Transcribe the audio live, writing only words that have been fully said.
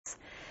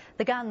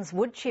The Gunns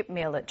woodchip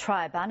mill at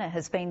Triabunna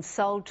has been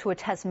sold to a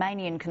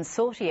Tasmanian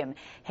consortium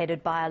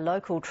headed by a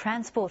local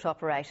transport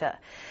operator.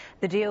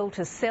 The deal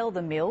to sell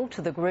the mill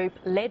to the group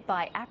led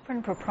by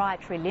Apron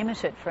Proprietary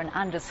Limited for an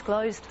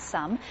undisclosed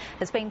sum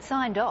has been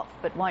signed off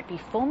but won't be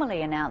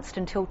formally announced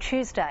until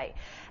Tuesday.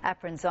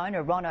 Apron's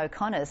owner Ron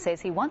O'Connor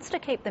says he wants to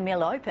keep the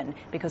mill open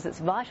because it's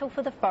vital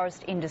for the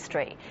forest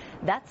industry.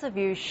 That's a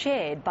view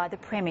shared by the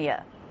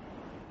Premier.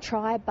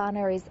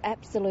 Triabunna is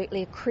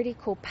absolutely a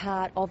critical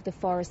part of the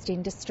forest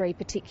industry,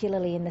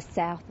 particularly in the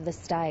south of the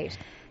state.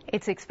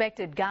 It's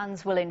expected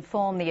Gunns will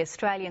inform the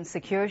Australian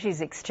Securities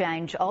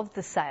Exchange of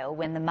the sale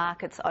when the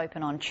markets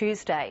open on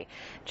Tuesday.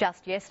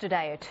 Just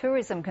yesterday, a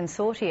tourism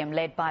consortium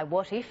led by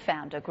What If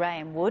founder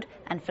Graham Wood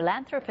and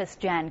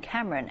philanthropist Jan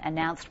Cameron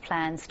announced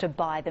plans to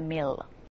buy the mill.